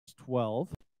12,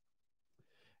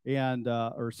 and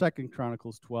or 2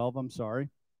 Chronicles 12, I'm sorry.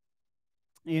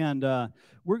 And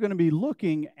we're going to be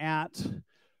looking at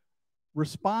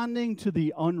responding to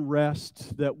the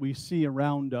unrest that we see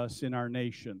around us in our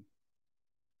nation.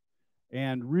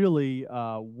 And really,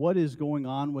 what is going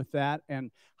on with that,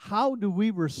 and how do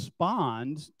we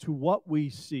respond to what we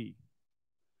see?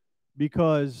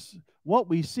 Because what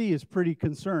we see is pretty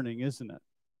concerning, isn't it?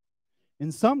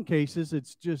 In some cases,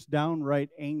 it's just downright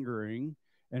angering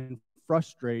and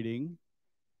frustrating,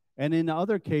 and in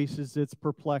other cases, it's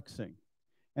perplexing.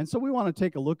 And so we want to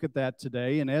take a look at that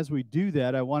today, and as we do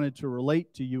that, I wanted to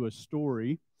relate to you a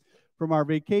story from our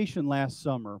vacation last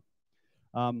summer.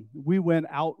 We went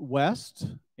out west,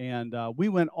 and we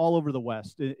went all over the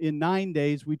West. In 9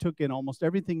 days, we took in almost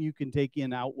everything you can take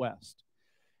in out west.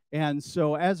 And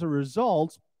so as a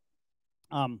result,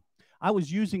 I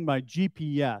was using my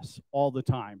GPS all the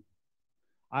time.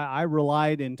 I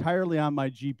relied entirely on my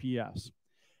GPS.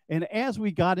 And as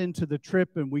we got into the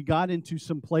trip and we got into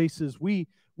some places, we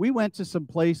went to some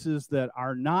places that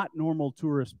are not normal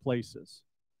tourist places.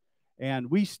 And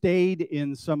we stayed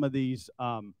in some of these,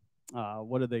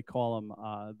 what do they call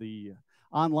them? The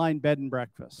online bed and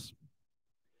breakfasts.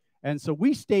 And so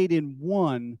we stayed in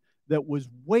one that was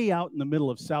way out in the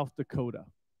middle of South Dakota.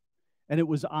 And it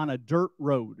was on a dirt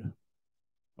road.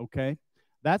 Okay?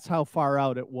 That's how far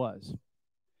out it was.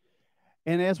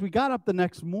 And as we got up the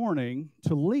next morning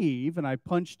to leave, and I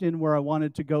punched in where I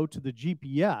wanted to go to the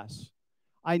GPS,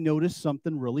 I noticed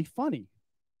something really funny.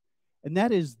 And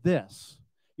that is this.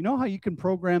 You know how you can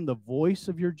program the voice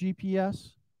of your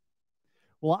GPS?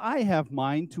 Well, I have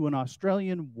mine to an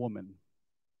Australian woman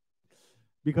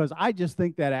because I just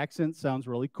think that accent sounds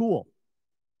really cool.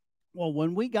 Well,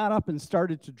 when we got up and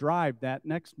started to drive that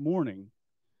next morning,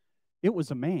 it was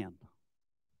a man.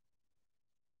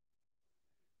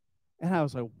 And I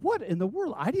was like, what in the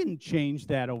world? I didn't change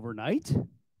that overnight.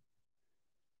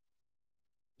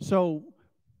 So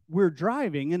we're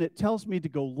driving, and it tells me to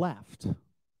go left.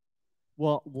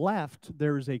 Well, left,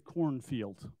 there's a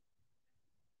cornfield.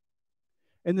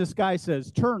 And this guy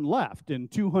says, turn left in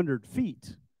 200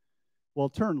 feet. Well,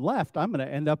 turn left, I'm going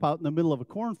to end up out in the middle of a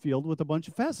cornfield with a bunch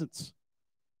of pheasants.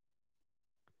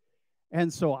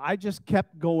 And so I just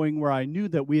kept going where I knew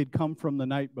that we had come from the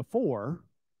night before.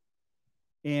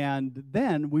 And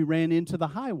then we ran into the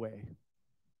highway.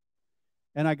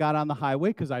 And I got on the highway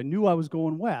because I knew I was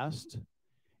going west.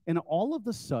 And all of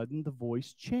a sudden, the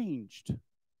voice changed.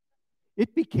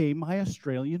 It became my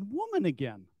Australian woman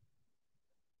again.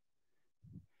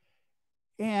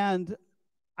 And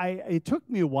it took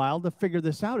me a while to figure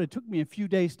this out. It took me a few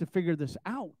days to figure this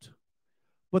out.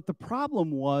 But the problem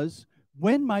was,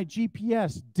 when my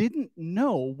GPS didn't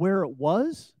know where it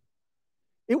was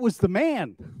the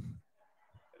man.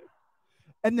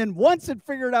 And then once it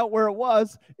figured out where it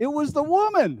was the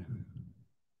woman.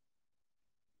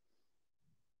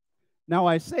 Now,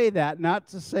 I say that not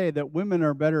to say that women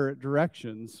are better at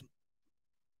directions,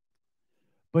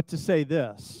 but to say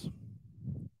this.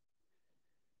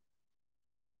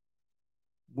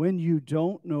 When you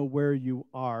don't know where you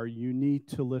are, you need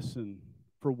to listen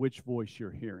for which voice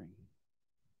you're hearing.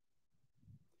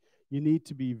 You need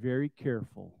to be very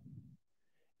careful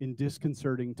in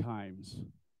disconcerting times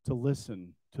to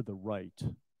listen to the right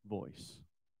voice.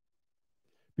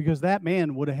 Because that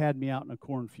man would have had me out in a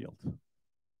cornfield.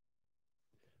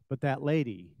 But that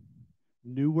lady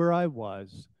knew where I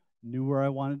was, knew where I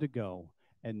wanted to go,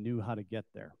 and knew how to get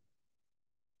there.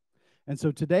 And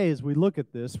so today, as we look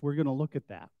at this, we're going to look at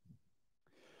that.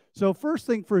 So first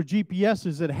thing for a GPS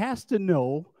is it has to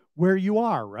know where you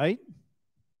are, right?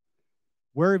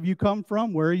 Where have you come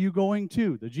from? Where are you going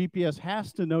to? The GPS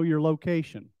has to know your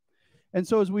location. And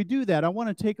so as we do that, I want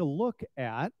to take a look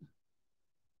at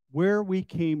where we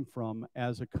came from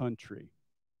as a country.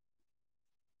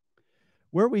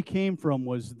 Where we came from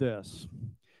was this.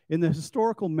 In the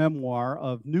historical memoir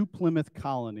of New Plymouth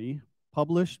Colony,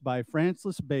 published by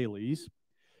Francis Baylis,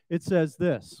 it says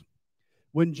this: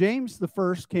 when James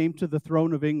I came to the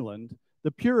throne of England,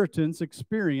 the Puritans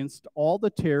experienced all the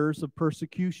terrors of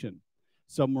persecution.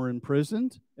 Some were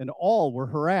imprisoned, and all were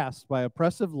harassed by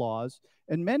oppressive laws,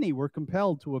 and many were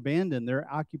compelled to abandon their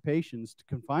occupations to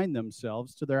confine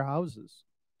themselves to their houses.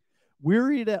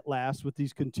 Wearied at last with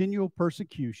these continual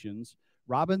persecutions,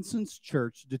 Robinson's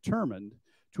church determined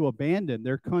to abandon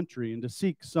their country and to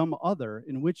seek some other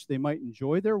in which they might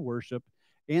enjoy their worship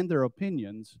and their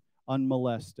opinions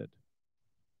unmolested.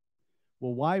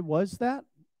 Well, why was that?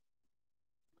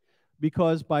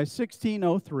 Because by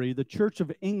 1603, the Church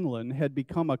of England had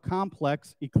become a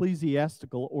complex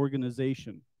ecclesiastical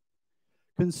organization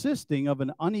consisting of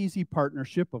an uneasy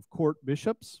partnership of court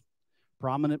bishops,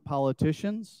 prominent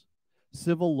politicians,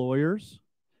 civil lawyers,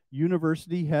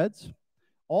 university heads,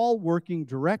 all working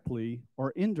directly or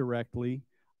indirectly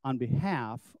on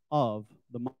behalf of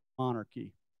the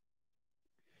monarchy.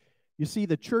 You see,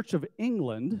 the Church of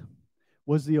England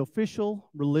was the official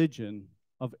religion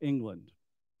of England.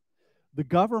 The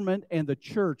government and the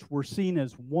church were seen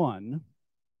as one,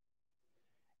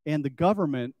 and the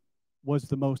government was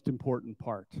the most important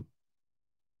part.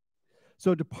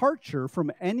 So departure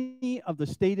from any of the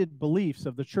stated beliefs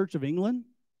of the Church of England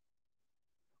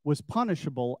was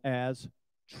punishable as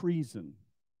treason.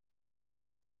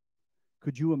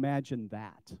 Could you imagine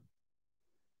that?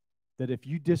 That if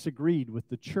you disagreed with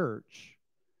the church,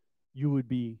 you would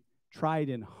be tried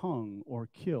and hung or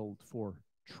killed for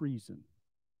treason.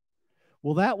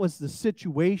 Well, that was the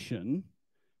situation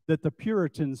that the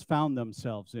Puritans found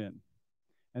themselves in.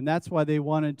 And that's why they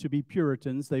wanted to be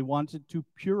Puritans. They wanted to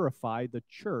purify the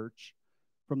church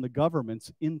from the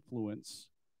government's influence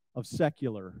of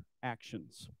secular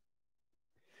actions.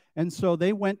 And so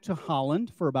they went to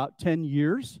Holland for about 10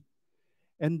 years,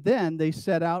 and then they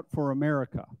set out for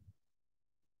America.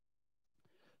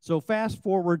 So fast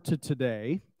forward to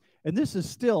today, and this is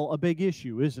still a big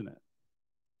issue, isn't it?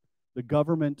 The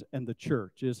government and the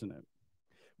church, isn't it?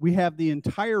 We have the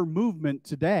entire movement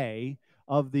today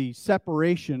of the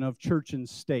separation of church and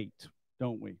state,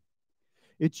 don't we?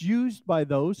 It's used by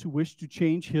those who wish to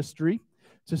change history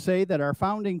to say that our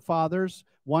founding fathers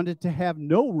wanted to have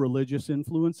no religious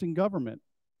influence in government,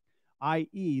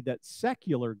 i.e., that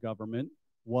secular government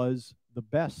was the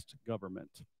best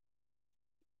government.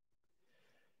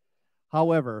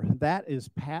 However, that is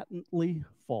patently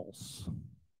false.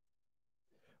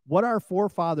 What our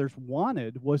forefathers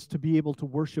wanted was to be able to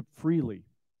worship freely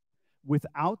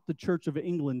without the Church of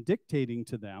England dictating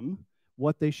to them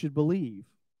what they should believe,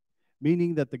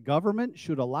 meaning that the government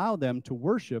should allow them to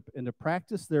worship and to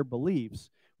practice their beliefs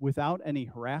without any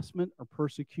harassment or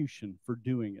persecution for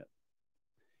doing it.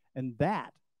 And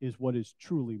that is what is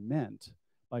truly meant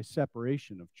by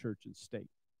separation of church and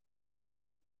state.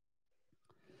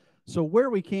 So where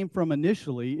we came from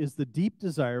initially is the deep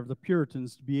desire of the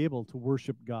Puritans to be able to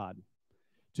worship God,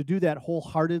 to do that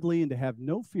wholeheartedly and to have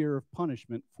no fear of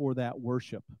punishment for that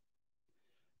worship.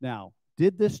 Now,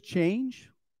 did this change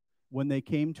when they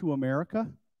came to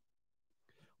America?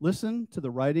 Listen to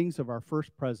the writings of our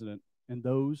first president and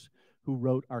those who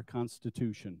wrote our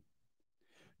Constitution.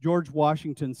 George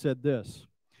Washington said this: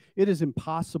 "It is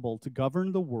impossible to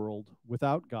govern the world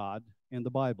without God and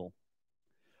the Bible.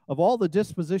 Of all the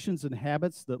dispositions and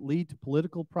habits that lead to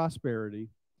political prosperity,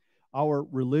 our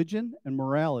religion and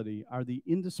morality are the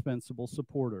indispensable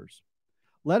supporters.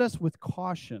 Let us with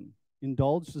caution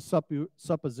indulge the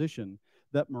supposition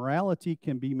that morality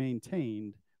can be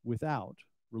maintained without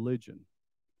religion.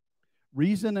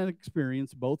 Reason and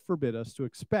experience both forbid us to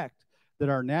expect that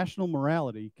our national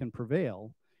morality can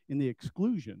prevail in the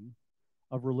exclusion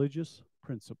of religious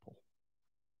principle."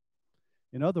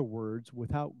 In other words,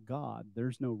 without God,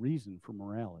 there's no reason for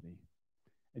morality,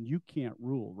 and you can't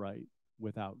rule right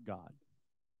without God.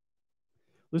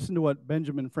 Listen to what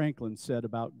Benjamin Franklin said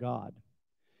about God.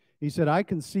 He said, "I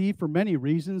can see for many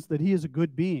reasons that he is a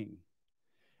good being.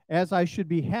 As I should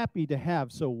be happy to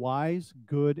have so wise,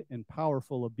 good, and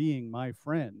powerful a being my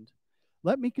friend,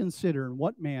 let me consider in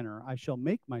what manner I shall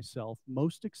make myself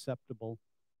most acceptable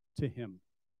to him."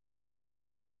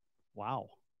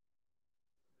 Wow.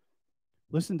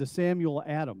 Listen to Samuel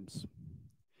Adams.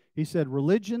 He said,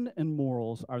 "Religion and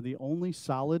morals are the only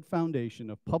solid foundation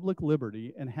of public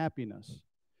liberty and happiness.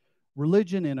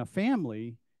 Religion in a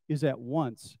family is at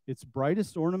once its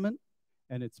brightest ornament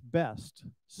and its best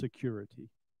security."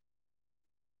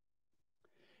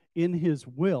 In his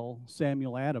will,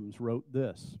 Samuel Adams wrote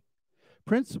this: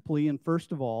 "Principally and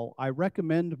first of all, I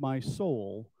recommend my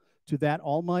soul to that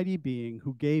Almighty Being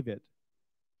who gave it,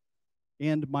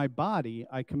 and my body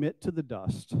I commit to the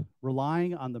dust,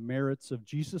 relying on the merits of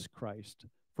Jesus Christ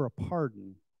for a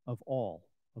pardon of all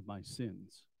of my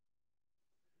sins."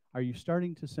 Are you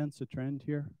starting to sense a trend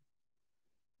here?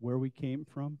 Where we came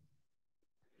from?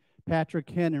 Patrick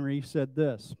Henry said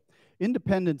this: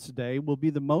 "Independence Day will be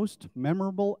the most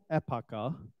memorable epoch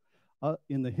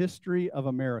in the history of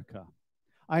America.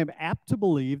 I am apt to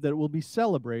believe that it will be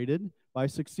celebrated by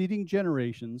succeeding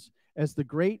generations as the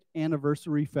great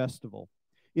anniversary festival.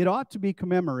 It ought to be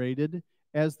commemorated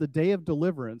as the day of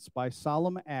deliverance by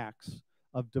solemn acts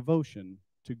of devotion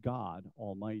to God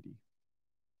Almighty."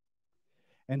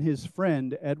 And his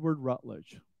friend, Edward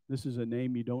Rutledge, this is a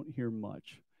name you don't hear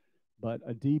much, but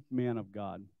a deep man of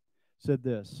God, said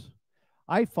this: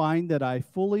 I find that I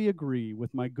fully agree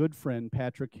with my good friend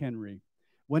Patrick Henry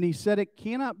when he said it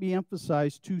cannot be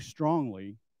emphasized too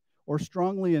strongly or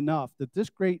strongly enough that this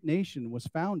great nation was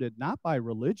founded not by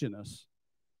religionists,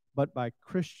 but by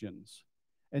Christians,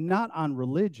 and not on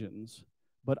religions,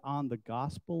 but on the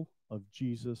gospel of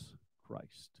Jesus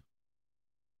Christ.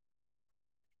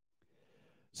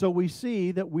 So we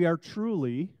see that we are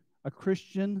truly a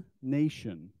Christian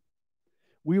nation.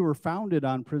 We were founded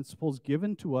on principles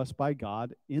given to us by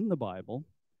God in the Bible,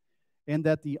 and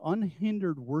that the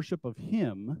unhindered worship of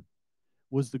Him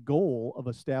was the goal of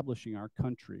establishing our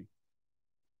country.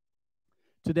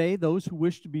 Today, those who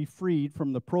wish to be freed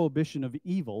from the prohibition of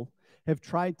evil have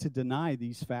tried to deny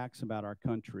these facts about our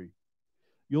country.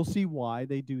 You'll see why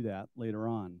they do that later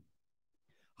on.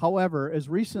 However, as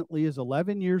recently as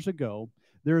 11 years ago,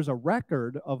 there is a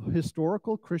record of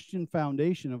historical Christian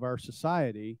foundation of our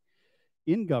society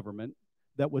in government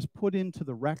that was put into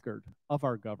the record of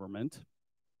our government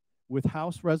with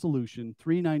House Resolution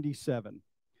 397,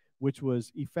 which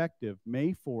was effective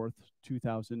May 4th,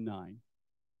 2009.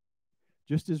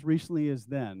 Just as recently as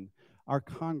then, our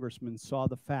congressman saw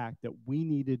the fact that we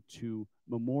needed to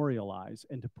memorialize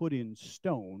and to put in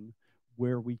stone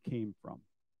where we came from.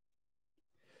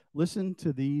 Listen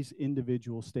to these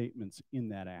individual statements in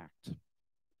that act. It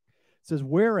says,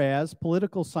 whereas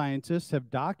political scientists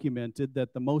have documented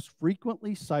that the most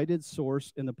frequently cited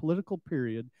source in the political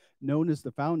period known as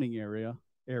the founding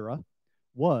era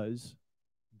was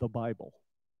the Bible.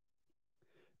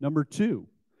 Number two,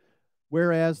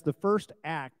 whereas the first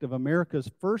act of America's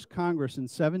first Congress in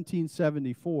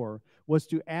 1774 was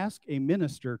to ask a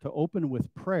minister to open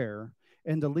with prayer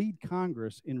and to lead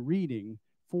Congress in reading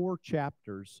 4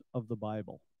 chapters of the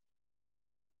Bible.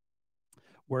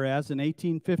 Whereas in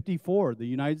 1854, the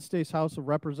United States House of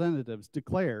Representatives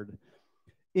declared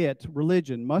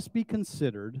religion must be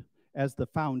considered as the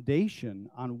foundation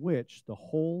on which the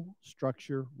whole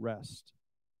structure rests.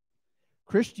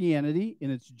 Christianity, in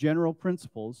its general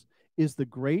principles, is the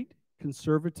great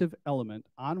conservative element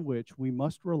on which we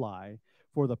must rely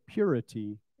for the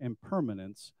purity and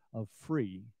permanence of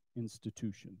free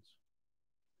institutions.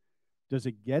 Does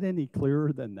it get any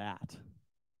clearer than that?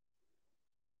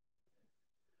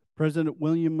 President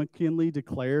William McKinley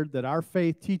declared that our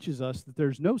faith teaches us that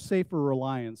there's no safer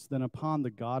reliance than upon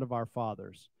the God of our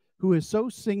fathers, who has so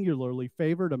singularly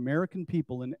favored American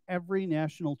people in every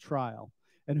national trial,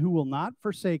 and who will not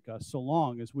forsake us so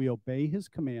long as we obey His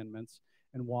commandments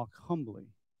and walk humbly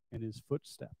in His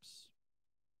footsteps.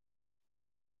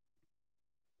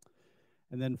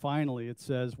 And then finally it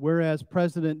says, whereas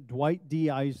President Dwight D.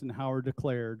 Eisenhower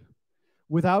declared,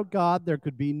 without God there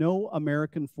could be no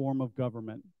American form of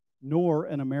government, nor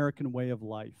an American way of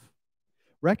life.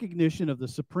 Recognition of the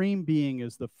Supreme Being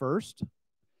is the first,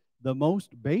 the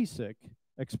most basic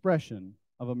expression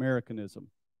of Americanism.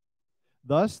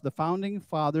 Thus, the founding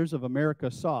fathers of America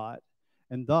saw it,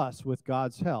 and thus, with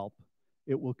God's help,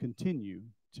 it will continue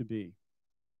to be.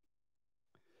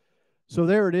 So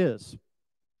there it is.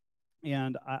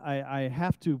 And I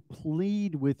have to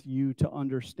plead with you to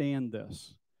understand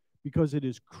this, because it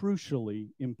is crucially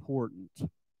important.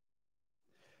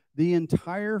 The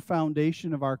entire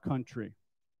foundation of our country,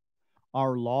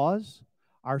 our laws,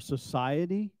 our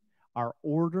society, our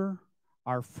order,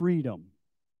 our freedom,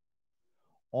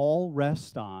 all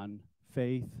rest on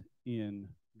faith in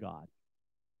God.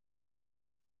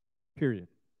 Period.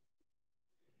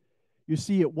 You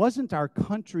see, it wasn't our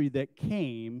country that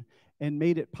came and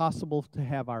made it possible to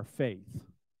have our faith.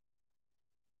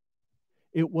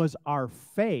 It was our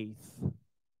faith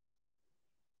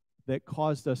that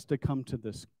caused us to come to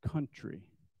this country.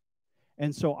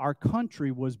 And so our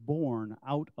country was born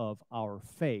out of our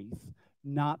faith,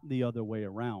 not the other way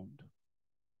around.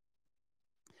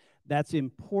 That's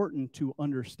important to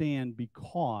understand,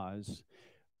 because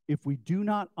if we do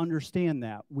not understand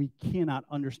that, we cannot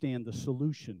understand the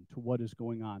solution to what is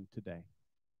going on today.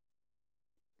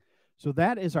 So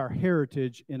that is our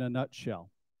heritage in a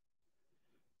nutshell.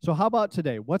 So how about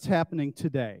today? What's happening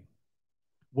today?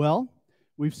 Well,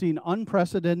 we've seen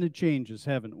unprecedented changes,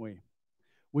 haven't we?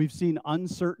 We've seen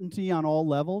uncertainty on all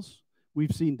levels.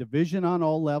 We've seen division on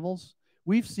all levels.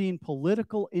 We've seen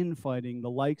political infighting, the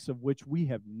likes of which we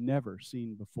have never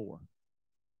seen before.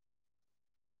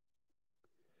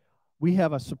 We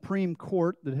have a Supreme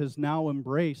Court that has now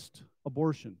embraced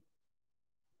abortion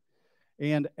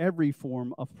and every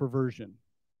form of perversion.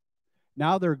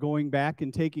 Now they're going back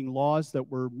and taking laws that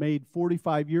were made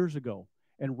 45 years ago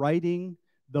and writing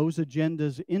those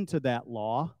agendas into that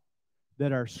law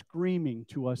that are screaming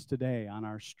to us today on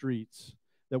our streets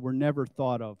that were never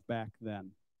thought of back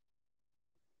then.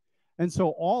 And so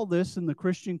all this in the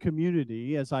Christian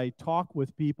community, as I talk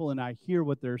with people and I hear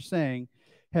what they're saying,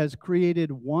 has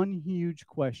created one huge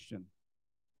question.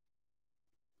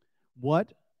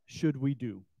 What should we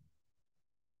do?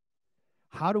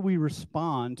 How do we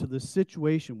respond to the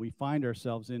situation we find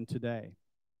ourselves in today?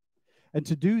 And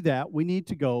to do that, we need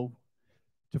to go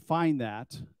to find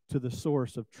that to the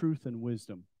source of truth and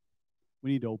wisdom.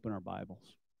 We need to open our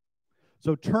Bibles.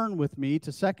 So turn with me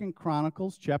to 2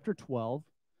 Chronicles chapter 12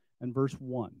 and verse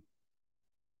 1.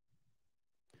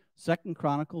 2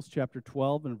 Chronicles chapter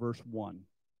 12 and verse 1.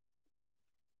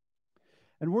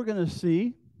 And we're going to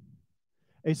see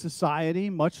a society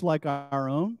much like our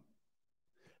own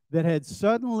that had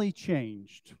suddenly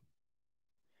changed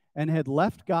and had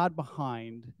left God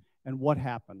behind, and what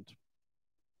happened.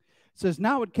 It says,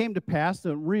 now it came to pass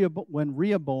that when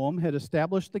Rehoboam had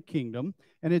established the kingdom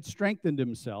and had strengthened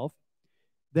himself,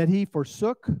 that he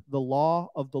forsook the law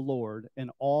of the Lord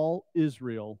and all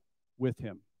Israel with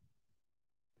him.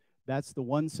 That's the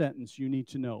one sentence you need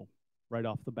to know right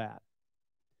off the bat.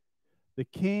 The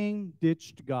king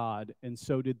ditched God, and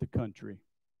so did the country.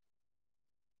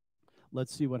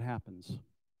 Let's see what happens.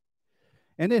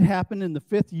 And it happened in the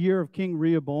 5th year of King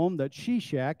Rehoboam that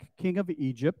Shishak, king of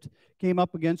Egypt, came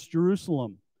up against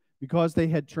Jerusalem, because they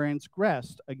had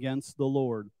transgressed against the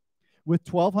Lord, with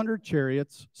 1,200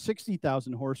 chariots,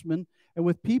 60,000 horsemen, and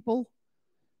with people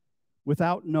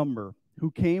without number,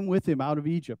 who came with him out of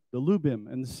Egypt, the Lubim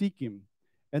and the Sikkim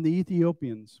and the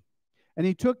Ethiopians. And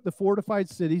he took the fortified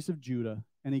cities of Judah,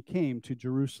 and he came to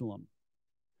Jerusalem.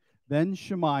 Then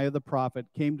Shemaiah the prophet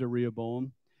came to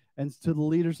Rehoboam and to the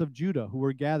leaders of Judah who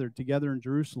were gathered together in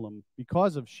Jerusalem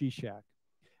because of Shishak.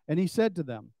 And he said to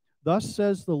them, thus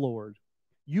says the Lord,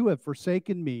 you have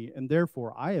forsaken me, and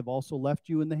therefore I have also left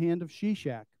you in the hand of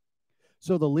Shishak.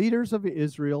 So the leaders of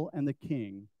Israel and the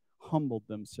king humbled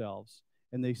themselves,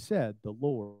 and they said, the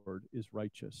Lord is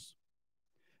righteous.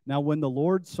 Now when the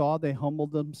Lord saw they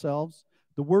humbled themselves,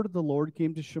 the word of the Lord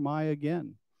came to Shemaiah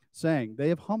again, saying, they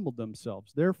have humbled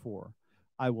themselves, therefore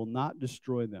I will not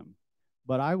destroy them,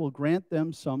 but I will grant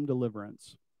them some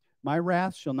deliverance. My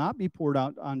wrath shall not be poured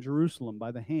out on Jerusalem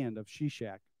by the hand of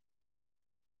Shishak.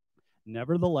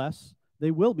 Nevertheless, they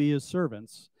will be his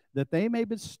servants, that they may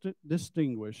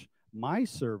distinguish my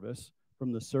service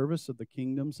from the service of the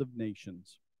kingdoms of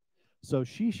nations. So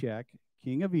Shishak,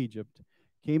 king of Egypt,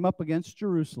 came up against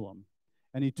Jerusalem,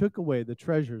 and he took away the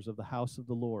treasures of the house of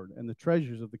the Lord and the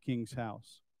treasures of the king's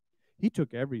house. He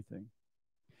took everything.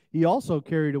 He also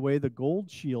carried away the gold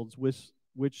shields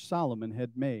which Solomon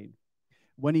had made.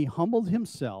 When he humbled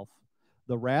himself,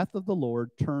 the wrath of the Lord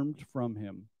turned from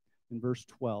him. In verse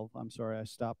 12, I'm sorry, I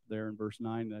stopped there in verse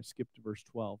 9 and I skipped to verse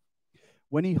 12.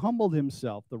 When he humbled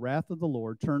himself, the wrath of the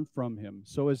Lord turned from him,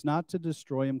 so as not to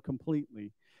destroy him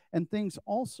completely. And things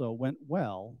also went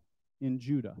well in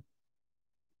Judah.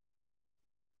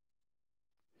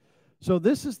 So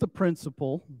this is the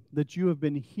principle that you have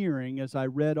been hearing as I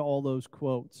read all those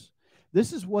quotes.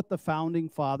 This is what the founding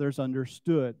fathers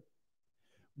understood.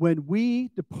 When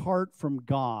we depart from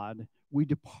God, we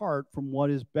depart from what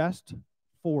is best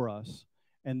for us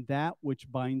and that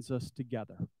which binds us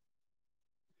together.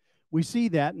 We see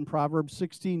that in Proverbs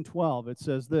 16:12. It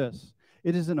says this,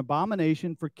 it is an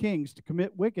abomination for kings to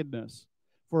commit wickedness,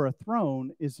 for a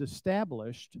throne is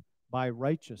established by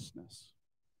righteousness.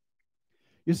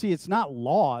 You see, it's not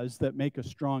laws that make a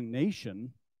strong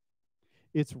nation.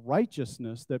 It's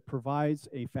righteousness that provides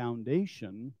a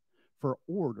foundation for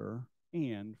order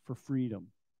and for freedom.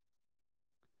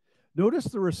 Notice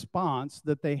the response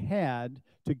that they had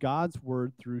to God's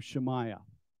word through Shemaiah.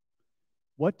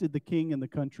 What did the king and the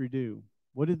country do?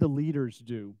 What did the leaders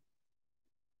do?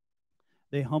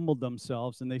 They humbled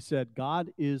themselves and they said,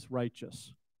 God is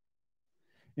righteous.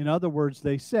 In other words,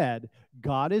 they said,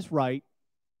 God is right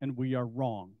and we are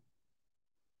wrong.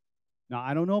 Now,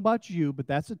 I don't know about you, but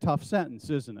that's a tough sentence,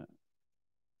 isn't it?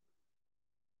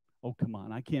 Oh, come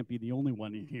on, I can't be the only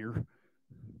one in here.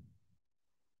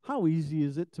 How easy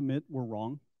is it to admit we're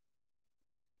wrong?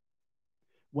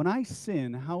 When I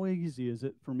sin, how easy is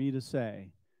it for me to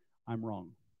say, I'm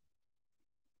wrong?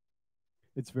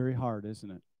 It's very hard,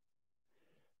 isn't it?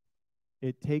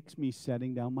 It takes me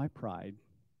setting down my pride,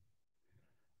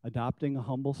 adopting a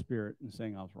humble spirit, and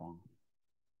saying I was wrong.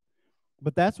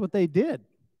 But that's what they did.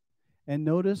 And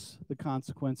notice the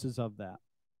consequences of that.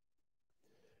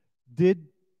 Did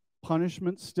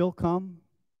punishment still come?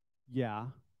 Yeah,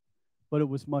 but it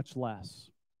was much less.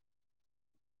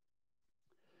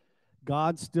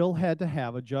 God still had to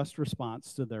have a just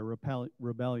response to their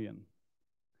rebellion.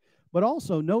 But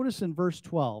also, notice in verse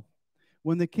 12,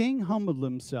 when the king humbled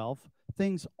himself,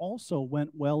 things also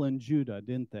went well in Judah,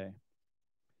 didn't they?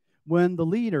 When the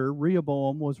leader,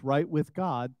 Rehoboam, was right with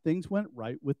God, things went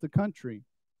right with the country.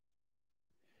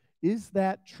 Is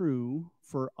that true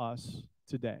for us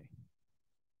today?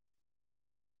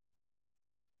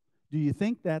 Do you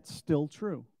think that's still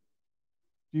true?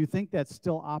 Do you think that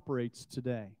still operates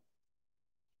today?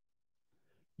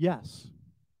 Yes.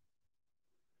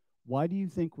 Why do you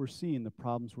think we're seeing the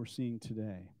problems we're seeing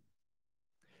today?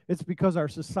 It's because our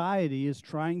society is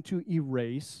trying to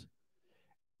erase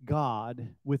God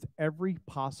with every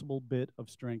possible bit of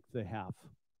strength they have.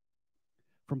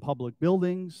 From public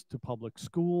buildings to public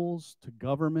schools to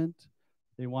government,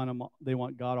 they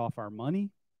want God off our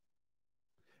money.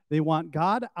 They want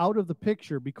God out of the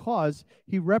picture because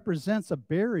he represents a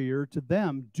barrier to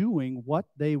them doing what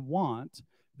they want,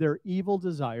 their evil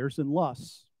desires and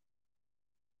lusts.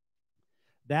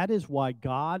 That is why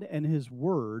God and his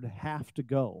word have to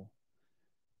go.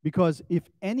 Because if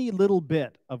any little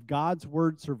bit of God's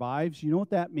word survives, you know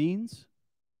what that means?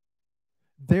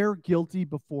 They're guilty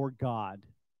before God,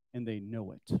 and they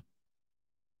know it.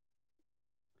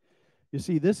 You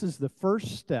see, this is the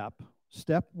first step,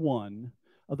 step one,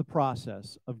 of the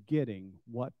process of getting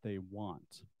what they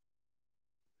want.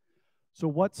 So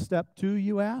what's step two,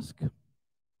 you ask?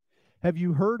 Have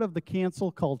you heard of the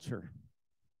cancel culture?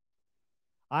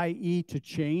 i.e., to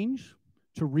change,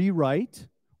 to rewrite,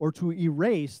 or to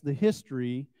erase the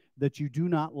history that you do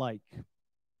not like.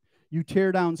 You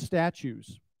tear down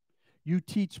statues. You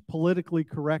teach politically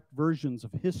correct versions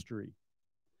of history,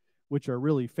 which are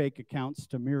really fake accounts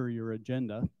to mirror your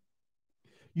agenda.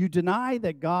 You deny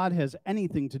that God has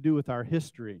anything to do with our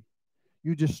history.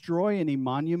 You destroy any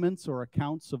monuments or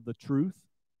accounts of the truth.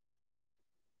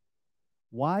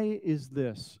 Why is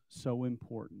this so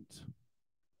important?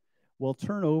 Well,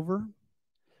 turn over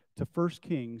to 1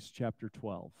 Kings chapter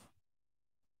 12.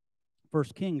 1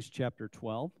 Kings chapter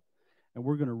 12, and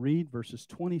we're going to read verses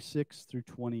 26 through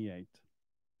 28.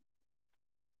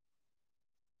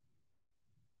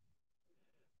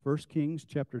 1 Kings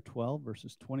chapter 12,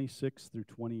 verses 26 through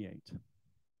 28.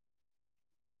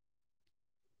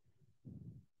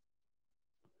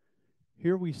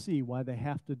 Here we see why they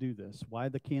have to do this, why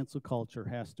the cancel culture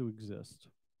has to exist.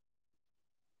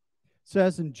 It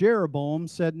says, and Jeroboam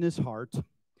said in his heart,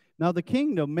 now the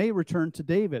kingdom may return to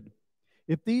David.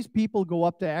 If these people go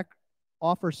up to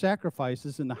offer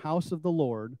sacrifices in the house of the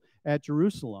Lord at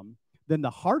Jerusalem, then the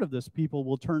heart of this people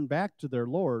will turn back to their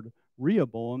Lord,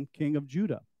 Rehoboam, king of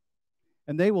Judah.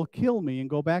 And they will kill me and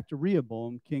go back to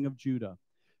Rehoboam, king of Judah.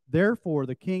 Therefore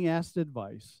the king asked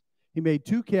advice. He made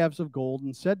 2 calves of gold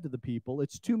and said to the people,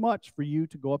 it's too much for you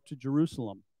to go up to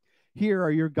Jerusalem. Here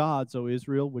are your gods, O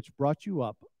Israel, which brought you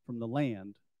up from the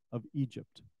land of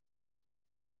Egypt.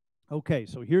 Okay,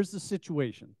 so here's the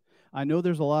situation. I know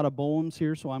there's a lot of bones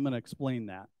here, so I'm going to explain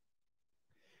that.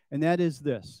 And that is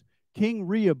this. King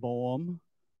Rehoboam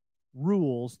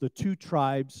rules the 2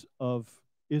 tribes of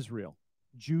Israel,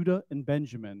 Judah and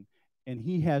Benjamin, and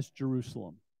he has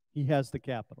Jerusalem. He has the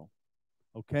capital.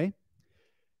 Okay?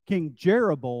 King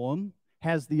Jeroboam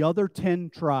has the other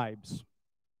 10 tribes.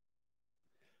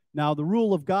 Now, the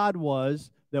rule of God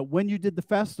was that when you did the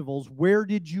festivals, where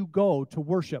did you go to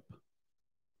worship?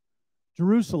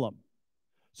 Jerusalem.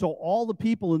 So all the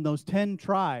people in those 10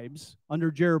 tribes under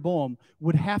Jeroboam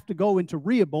would have to go into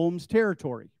Rehoboam's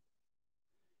territory.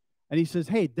 And he says,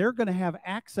 hey, they're going to have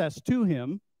access to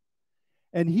him,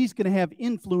 and he's going to have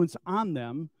influence on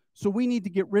them, so we need to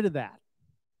get rid of that.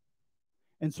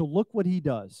 And so look what he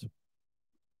does.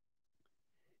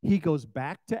 He goes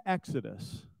back to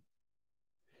Exodus.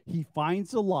 He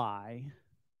finds a lie,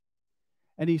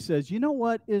 and he says, you know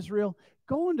what, Israel?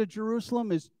 Going to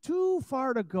Jerusalem is too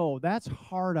far to go. That's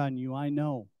hard on you, I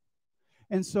know.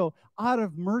 And so out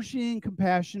of mercy and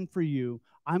compassion for you,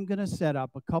 I'm going to set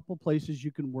up a couple places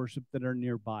you can worship that are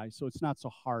nearby, so it's not so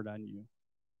hard on you.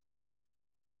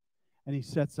 And he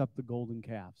sets up the golden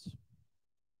calves.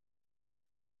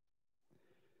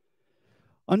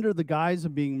 Under the guise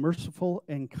of being merciful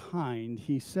and kind,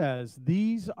 he says,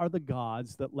 these are the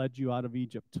gods that led you out of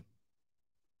Egypt.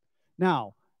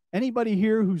 Now, anybody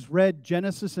here who's read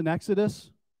Genesis and Exodus?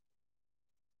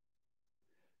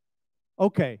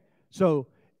 Okay, so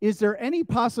is there any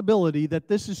possibility that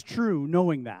this is true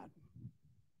knowing that?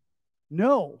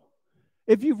 No.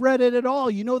 If you've read it at all,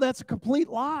 you know that's a complete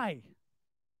lie.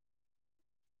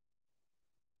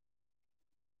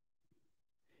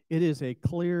 It is a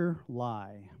clear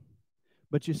lie.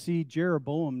 But you see,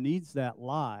 Jeroboam needs that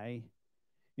lie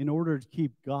in order to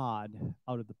keep God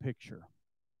out of the picture.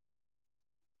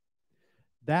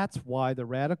 That's why the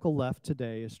radical left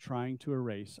today is trying to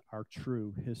erase our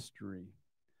true history.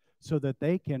 so that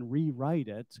they can rewrite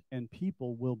it and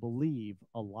people will believe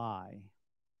a lie.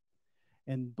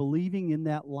 And believing in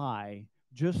that lie,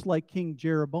 just like King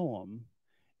Jeroboam,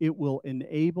 it will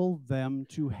enable them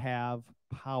to have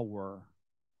power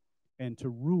and to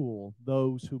rule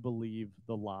those who believe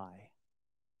the lie.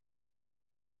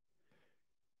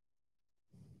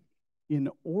 In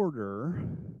order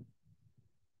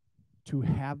to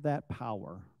have that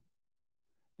power,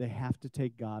 they have to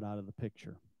take God out of the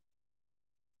picture.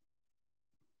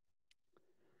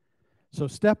 So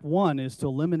step 1 is to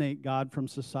eliminate God from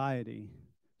society.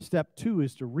 Step 2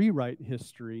 is to rewrite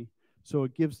history so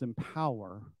it gives them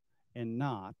power and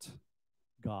not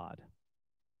God.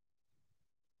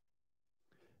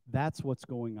 That's what's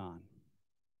going on.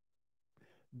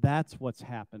 That's what's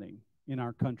happening in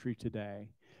our country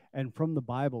today. And from the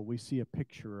Bible, we see a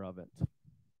picture of it.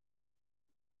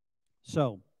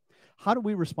 So, how do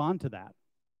we respond to that?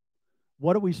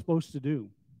 What are we supposed to do?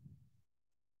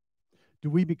 Do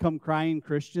we become crying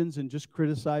Christians and just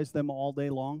criticize them all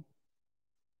day long?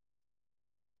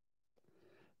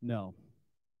 No.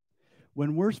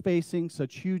 When we're facing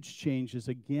such huge changes,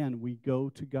 again, we go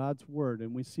to God's Word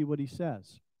and we see what He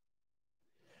says.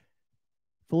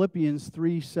 Philippians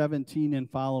 3:17 and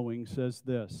following says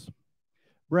this,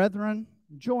 "Brethren,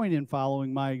 join in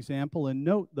following my example and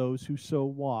note those who so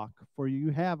walk, for you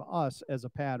have us as a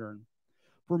pattern.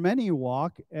 For many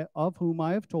walk, of whom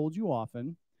I have told you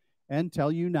often, and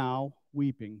tell you now,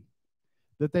 weeping,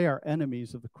 that they are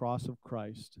enemies of the cross of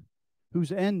Christ,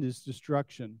 whose end is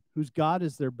destruction, whose God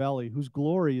is their belly, whose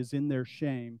glory is in their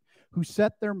shame, who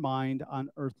set their mind on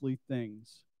earthly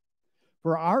things.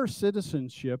 For our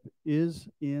citizenship is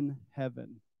in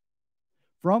heaven,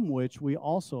 from which we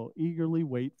also eagerly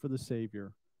wait for the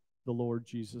Savior, the Lord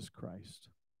Jesus Christ,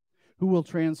 who will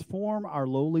transform our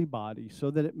lowly body so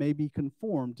that it may be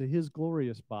conformed to His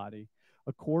glorious body,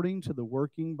 according to the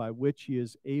working by which He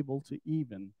is able to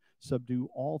even subdue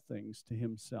all things to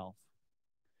Himself."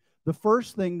 The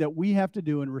first thing that we have to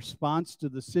do in response to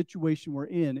the situation we're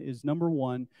in is, number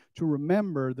 1, to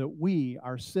remember that we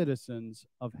are citizens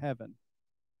of heaven.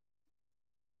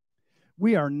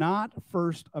 We are not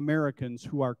first Americans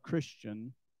who are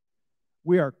Christian.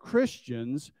 We are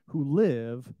Christians who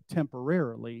live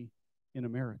temporarily in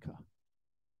America.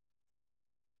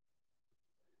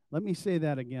 Let me say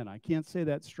that again. I can't say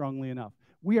that strongly enough.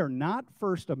 We are not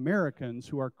first Americans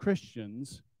who are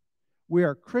Christians. We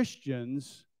are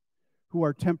Christians who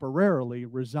are temporarily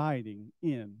residing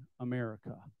in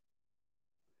America,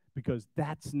 because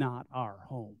that's not our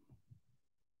home.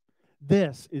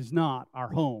 This is not our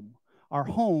home. Our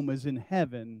home is in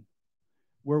heaven,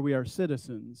 where we are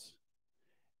citizens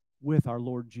with our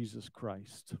Lord Jesus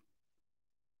Christ.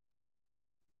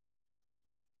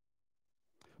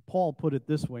 Paul put it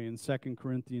this way in 2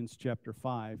 Corinthians chapter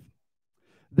 5.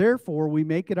 "Therefore we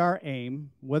make it our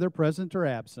aim, whether present or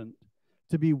absent,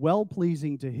 to be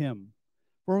well-pleasing to Him.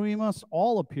 For we must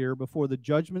all appear before the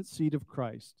judgment seat of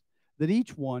Christ, that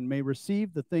each one may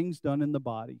receive the things done in the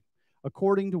body,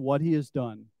 according to what he has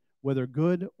done, whether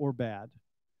good or bad.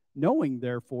 Knowing,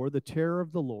 therefore, the terror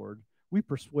of the Lord, we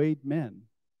persuade men.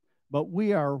 But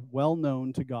we are well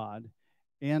known to God,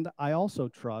 and I also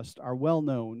trust are well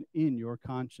known in your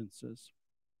consciences."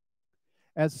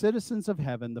 As citizens of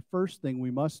heaven, the first thing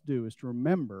we must do is to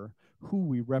remember who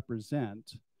we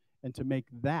represent and to make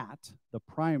that the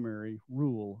primary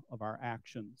rule of our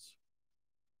actions.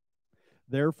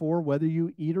 "Therefore, whether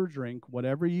you eat or drink,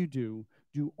 whatever you do,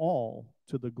 do all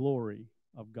to the glory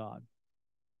of God."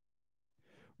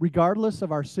 Regardless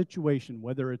of our situation,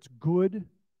 whether it's good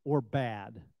or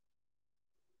bad,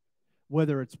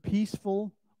 whether it's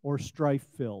peaceful or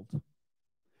strife-filled,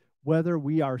 whether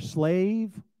we are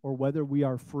slave or whether we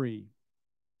are free,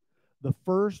 the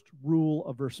first rule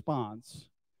of response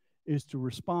is to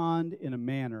respond in a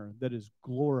manner that is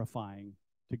glorifying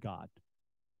to God.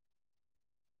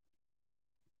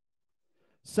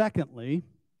 Secondly,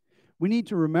 we need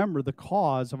to remember the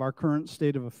cause of our current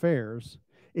state of affairs.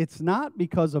 It's not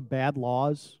because of bad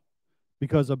laws,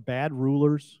 because of bad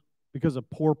rulers, because of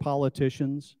poor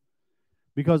politicians,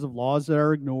 because of laws that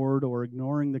are ignored or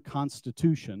ignoring the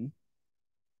Constitution.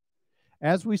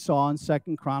 As we saw in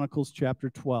 2 Chronicles chapter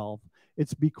 12,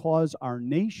 it's because our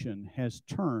nation has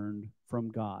turned from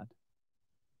God.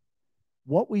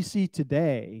 What we see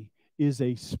today is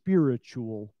a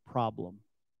spiritual problem,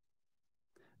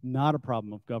 not a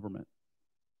problem of government.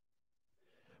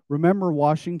 Remember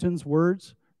Washington's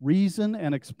words? "Reason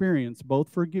and experience both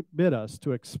forbid us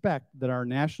to expect that our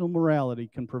national morality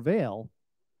can prevail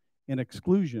in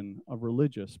exclusion of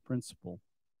religious principle."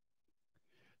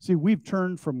 See, we've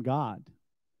turned from God,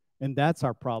 and that's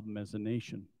our problem as a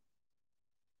nation.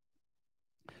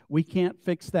 We can't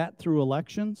fix that through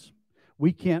elections.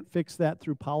 We can't fix that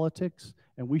through politics,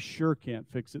 and we sure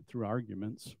can't fix it through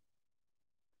arguments.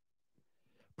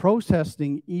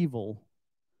 Protesting evil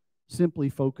simply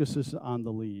focuses on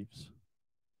the leaves.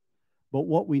 But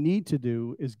what we need to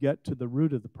do is get to the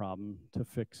root of the problem to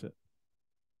fix it.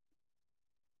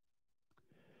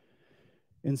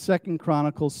 In 2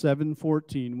 Chronicles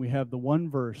 7:14, we have the one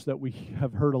verse that we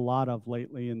have heard a lot of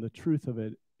lately, and the truth of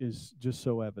it is just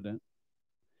so evident.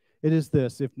 It is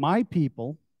this: if my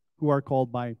people, who are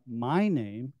called by my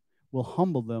name, will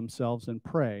humble themselves and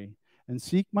pray and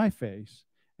seek my face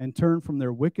and turn from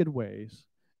their wicked ways,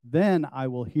 then I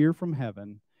will hear from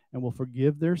heaven and will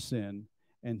forgive their sin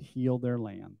and heal their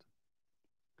land.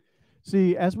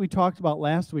 See, as we talked about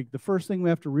last week, the first thing we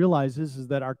have to realize is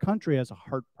that our country has a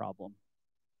heart problem.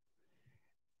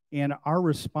 And our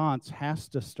response has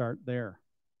to start there.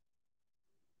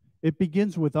 It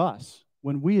begins with us,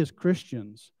 when we as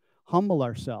Christians humble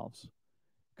ourselves,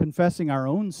 confessing our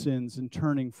own sins and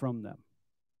turning from them.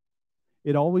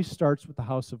 It always starts with the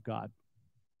house of God.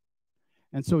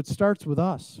 And so it starts with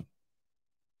us.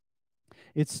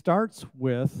 It starts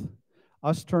with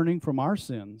us turning from our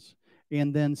sins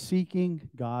and then seeking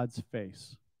God's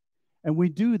face. And we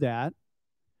do that.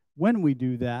 When we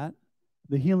do that,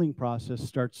 the healing process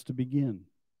starts to begin.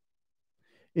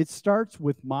 It starts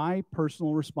with my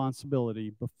personal responsibility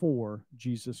before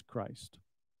Jesus Christ.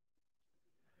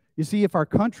 You see, if our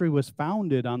country was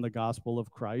founded on the gospel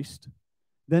of Christ,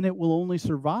 then it will only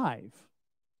survive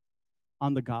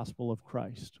on the gospel of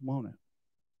Christ, won't it?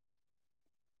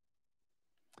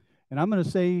 And I'm going to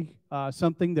say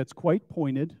something that's quite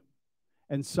pointed,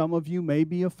 and some of you may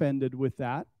be offended with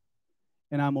that,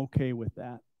 and I'm okay with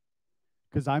that.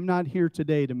 Because I'm not here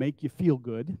today to make you feel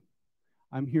good.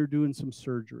 I'm here doing some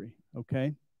surgery,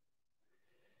 okay?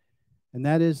 And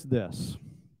that is this.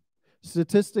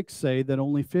 Statistics say that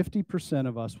only 50%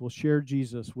 of us will share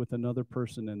Jesus with another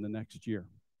person in the next year.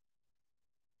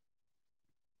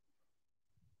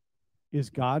 Is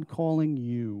God calling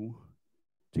you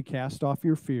to cast off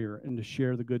your fear and to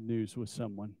share the good news with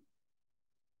someone?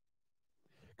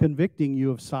 Convicting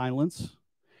you of silence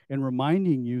and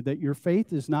reminding you that your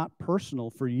faith is not personal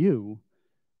for you,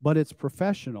 but it's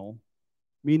professional,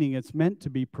 meaning it's meant to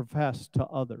be professed to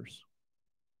others.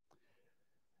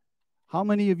 How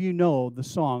many of you know the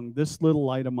song, This Little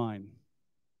Light of Mine?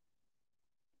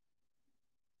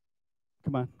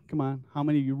 Come on, come on. How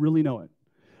many of you really know it?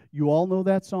 You all know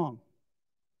that song.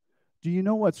 Do you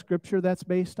know what scripture that's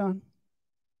based on?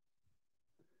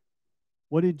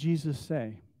 What did Jesus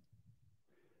say?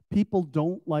 People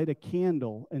don't light a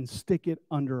candle and stick it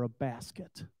under a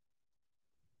basket,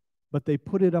 but they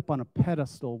put it up on a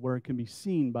pedestal where it can be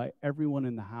seen by everyone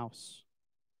in the house.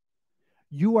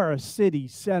 You are a city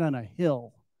set on a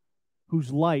hill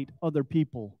whose light other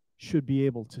people should be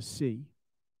able to see.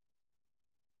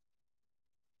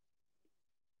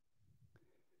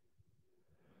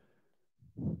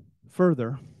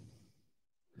 Further,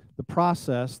 the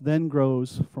process then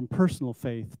grows from personal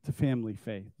faith to family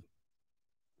faith.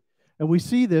 And we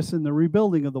see this in the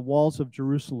rebuilding of the walls of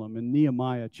Jerusalem in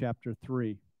Nehemiah chapter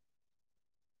 3.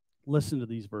 Listen to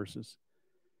these verses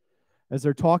as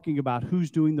they're talking about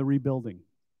who's doing the rebuilding.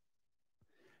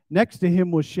 Next to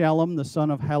him was Shallum, the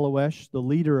son of Haloesh, the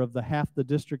leader of half the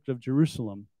district of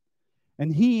Jerusalem,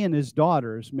 and he and his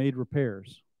daughters made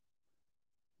repairs.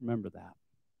 Remember that.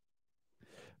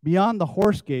 Beyond the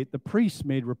horse gate, the priests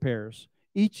made repairs,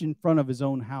 each in front of his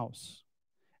own house.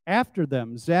 After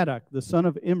them, Zadok, the son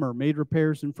of Immer, made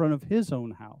repairs in front of his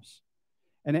own house.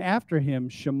 And after him,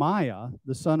 Shemaiah,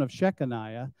 the son of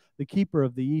Shechaniah, the keeper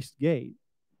of the east gate,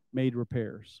 made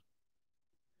repairs.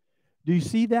 Do you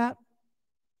see that?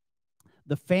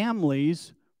 The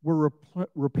families were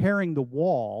repairing the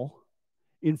wall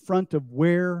in front of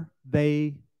where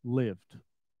they lived.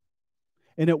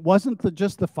 And it wasn't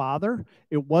just the father,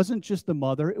 it wasn't just the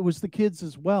mother, it was the kids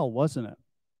as well, wasn't it?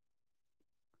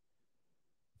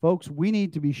 Folks, we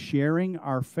need to be sharing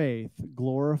our faith,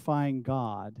 glorifying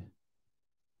God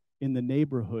in the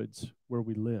neighborhoods where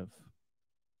we live.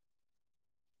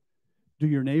 Do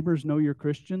your neighbors know you're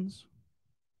Christians?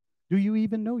 Do you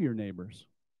even know your neighbors?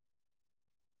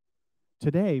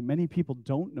 Today, many people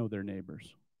don't know their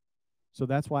neighbors. So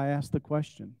that's why I asked the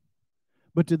question.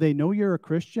 But do they know you're a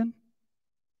Christian?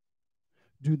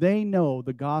 Do they know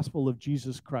the gospel of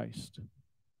Jesus Christ?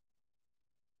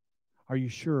 Are you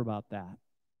sure about that?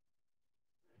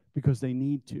 Because they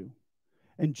need to.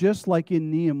 And just like in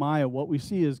Nehemiah, what we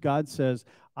see is God says,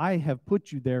 I have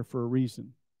put you there for a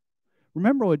reason.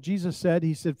 Remember what Jesus said?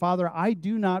 He said, Father, I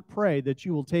do not pray that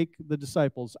you will take the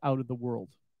disciples out of the world,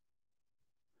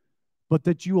 but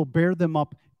that you will bear them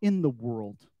up in the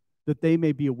world, that they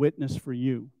may be a witness for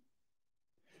you.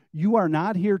 You are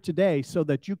not here today so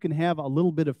that you can have a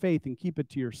little bit of faith and keep it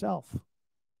to yourself.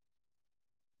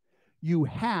 You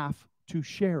have to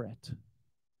share it.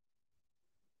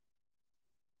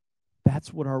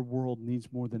 That's what our world needs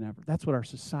more than ever. That's what our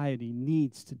society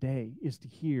needs today, is to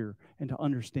hear and to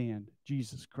understand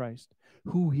Jesus Christ,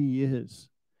 who He is,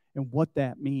 and what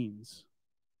that means.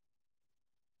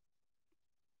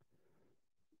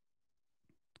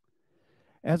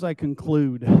 As I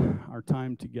conclude our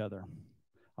time together,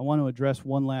 I want to address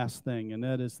one last thing, and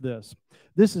that is this.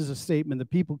 This is a statement that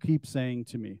people keep saying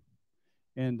to me,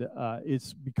 and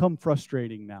it's become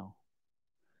frustrating now,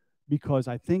 because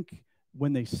I think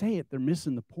when they say it, they're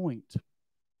missing the point.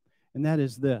 And that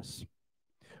is this.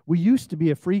 We used to be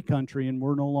a free country, and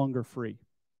we're no longer free.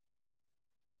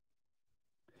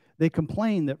 They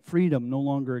complain that freedom no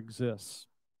longer exists.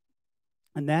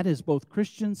 And that is both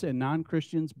Christians and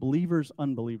non-Christians, believers,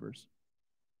 unbelievers.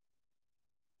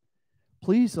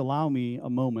 Please allow me a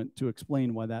moment to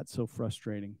explain why that's so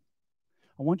frustrating.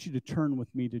 I want you to turn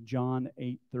with me to John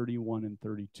 8:31 and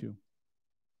 32.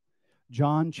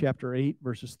 John chapter 8,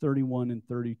 verses 31 and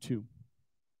 32.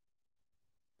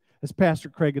 As Pastor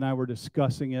Craig and I were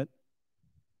discussing it,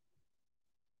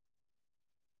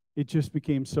 it just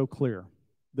became so clear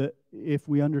that if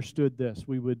we understood this,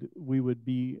 we would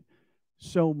be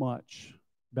so much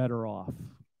better off.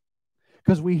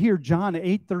 Because we hear John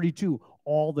 8:32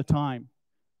 all the time.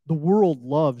 The world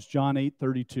loves John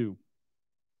 8:32,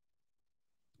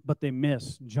 but they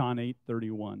miss John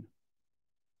 8:31.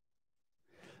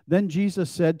 Then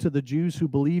Jesus said to the Jews who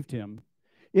believed him,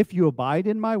 "If you abide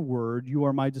in my word, you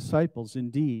are my disciples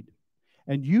indeed,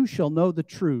 and you shall know the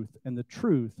truth, and the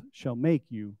truth shall make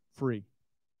you free."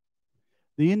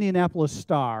 The Indianapolis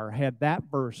Star had that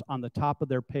verse on the top of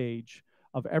their page,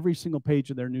 of every single page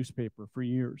of their newspaper for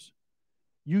years.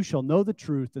 You shall know the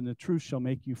truth, and the truth shall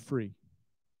make you free.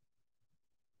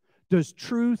 Does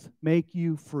truth make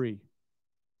you free?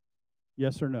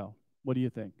 Yes or no? What do you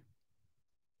think?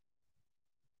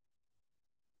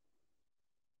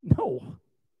 No.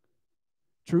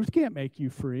 Truth can't make you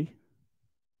free.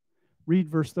 Read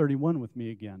verse 31 with me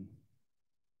again.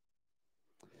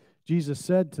 Jesus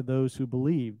said to those who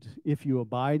believed, "If you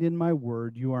abide in my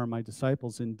word, you are my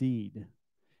disciples indeed,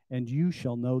 and you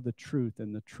shall know the truth,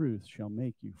 and the truth shall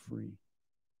make you free."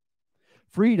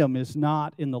 Freedom is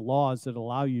not in the laws that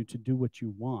allow you to do what you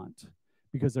want,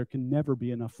 because there can never be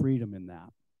enough freedom in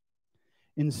that.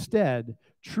 Instead,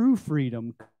 true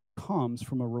freedom comes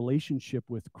from a relationship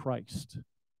with Christ.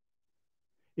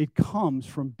 It comes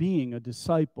from being a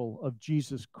disciple of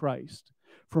Jesus Christ,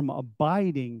 from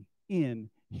abiding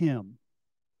in Him,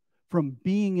 from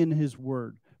being in His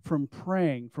Word, from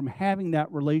praying, from having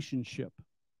that relationship.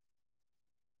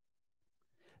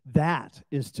 That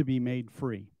is to be made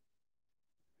free.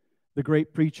 The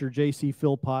great preacher J.C.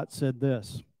 Philpott said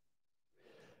this: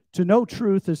 "To know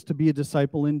truth is to be a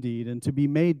disciple indeed, and to be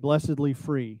made blessedly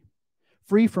free,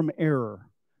 free from error,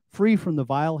 free from the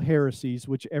vile heresies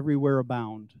which everywhere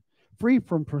abound, free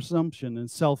from presumption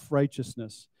and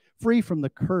self-righteousness, free from the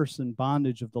curse and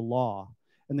bondage of the law,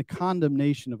 and the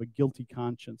condemnation of a guilty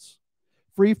conscience,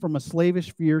 free from a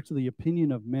slavish fear to the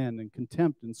opinion of men and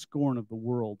contempt and scorn of the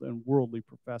world and worldly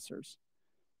professors,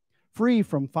 free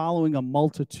from following a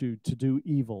multitude to do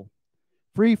evil,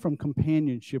 free from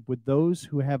companionship with those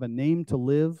who have a name to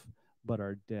live but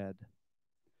are dead,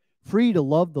 free to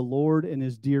love the Lord and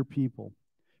His dear people,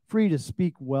 free to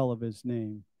speak well of His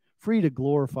name, free to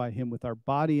glorify Him with our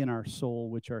body and our soul,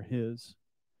 which are His,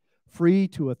 free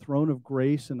to a throne of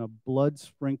grace and a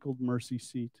blood-sprinkled mercy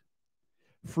seat,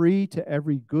 free to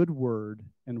every good word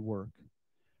and work,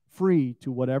 free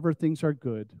to whatever things are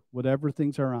good, whatever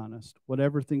things are honest,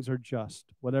 whatever things are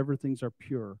just, whatever things are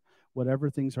pure, whatever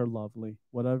things are lovely,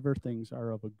 whatever things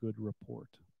are of a good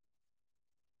report."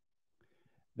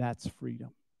 That's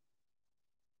freedom.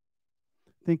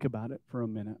 Think about it for a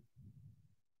minute.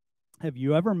 Have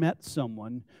you ever met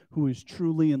someone who is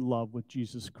truly in love with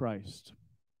Jesus Christ?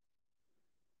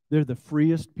 They're the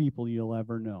freest people you'll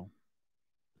ever know.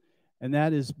 And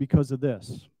that is because of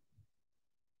this.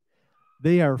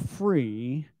 They are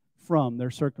free from their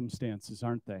circumstances,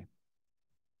 aren't they?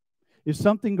 If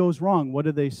something goes wrong, what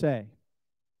do they say?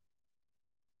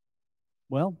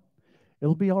 Well,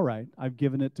 it'll be all right. I've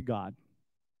given it to God.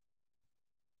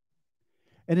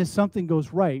 And if something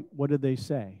goes right, what do they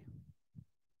say?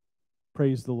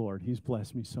 Praise the Lord. He's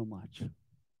blessed me so much.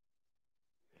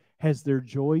 Has their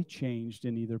joy changed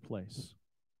in either place?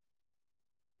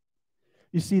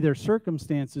 You see, their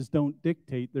circumstances don't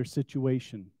dictate their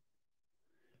situation.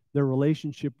 Their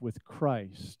relationship with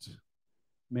Christ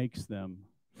makes them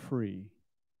free.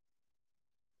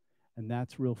 And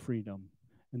that's real freedom.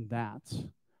 And that's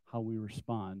how we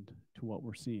respond to what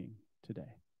we're seeing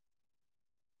today.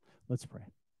 Let's pray.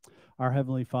 Our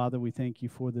Heavenly Father, we thank you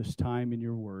for this time in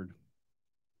your word.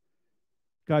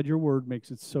 God, your word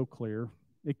makes it so clear.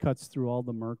 It cuts through all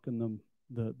the murk and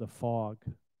the fog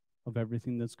of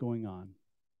everything that's going on.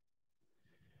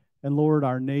 And Lord,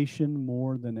 our nation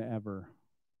more than ever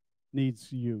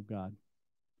needs you, God.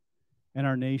 And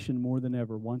our nation more than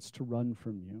ever wants to run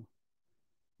from you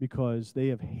because they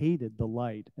have hated the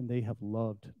light and they have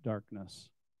loved darkness.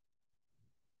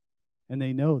 And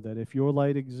they know that if your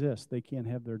light exists, they can't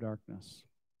have their darkness.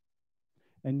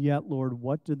 And yet, Lord,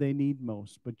 what do they need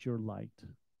most but your light?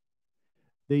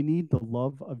 They need the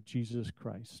love of Jesus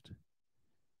Christ.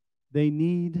 They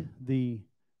need the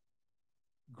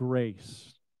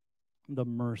grace, the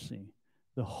mercy,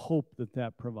 the hope that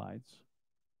that provides.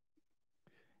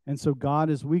 And so, God,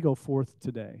 as we go forth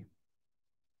today,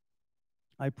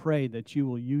 I pray that you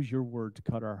will use your word to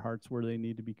cut our hearts where they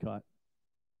need to be cut.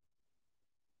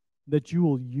 That you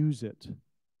will use it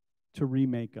to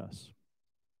remake us,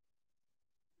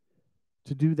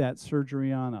 to do that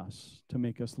surgery on us, to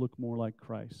make us look more like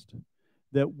Christ.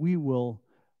 That we will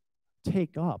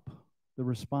take up the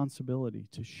responsibility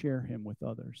to share him with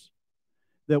others.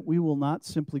 That we will not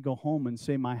simply go home and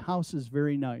say, my house is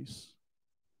very nice,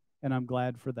 and I'm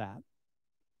glad for that.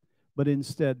 But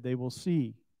instead, they will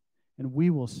see, and we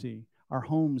will see, our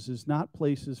homes is not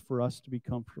places for us to be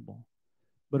comfortable,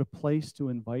 but a place to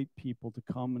invite people to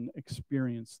come and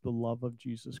experience the love of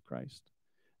Jesus Christ,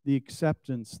 the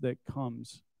acceptance that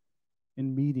comes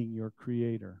in meeting your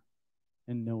Creator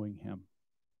and knowing him.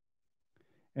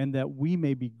 And that we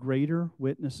may be greater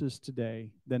witnesses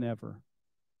today than ever,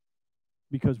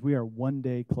 because we are one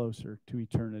day closer to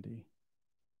eternity.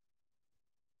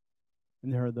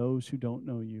 And there are those who don't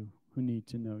know you, who need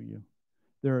to know you.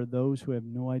 There are those who have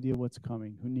no idea what's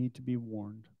coming, who need to be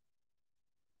warned.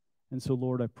 And so,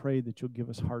 Lord, I pray that you'll give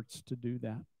us hearts to do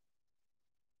that.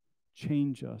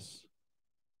 Change us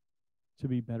to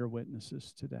be better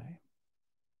witnesses today.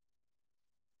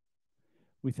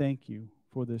 We thank you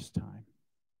for this time.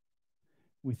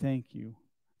 We thank you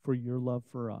for your love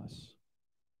for us.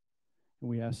 And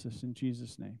we ask this in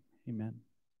Jesus' name. Amen.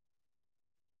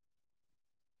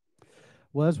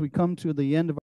 Well, as we come to the end of